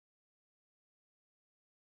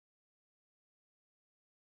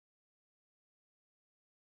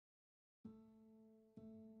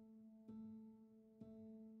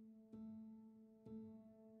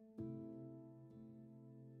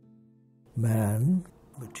man,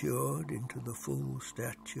 matured into the full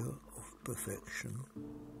stature of perfection,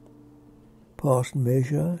 past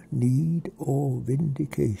measure, need, or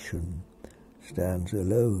vindication, stands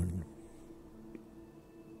alone.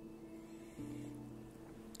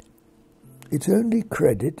 Its only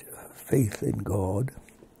credit, faith in God,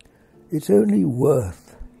 its only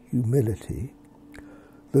worth, humility.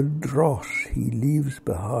 The dross he leaves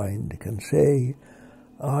behind can say,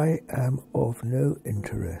 I am of no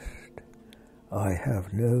interest, I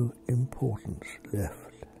have no importance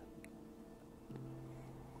left.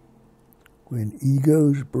 When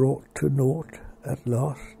ego's brought to naught, at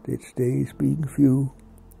last, its days being few,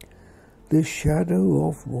 this shadow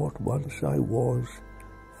of what once I was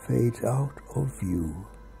fades out of view,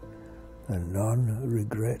 and none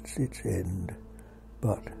regrets its end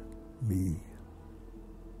but me.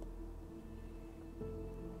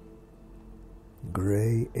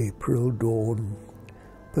 Grey April dawn,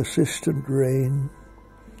 persistent rain,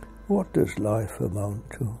 what does life amount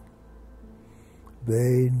to?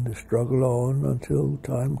 Vain the struggle on until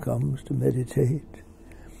time comes to meditate,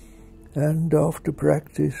 and after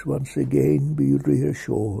practice once again be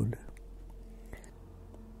reassured.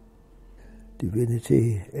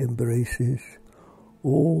 Divinity embraces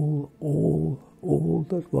all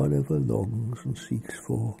that one ever longs and seeks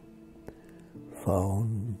for,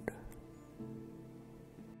 found.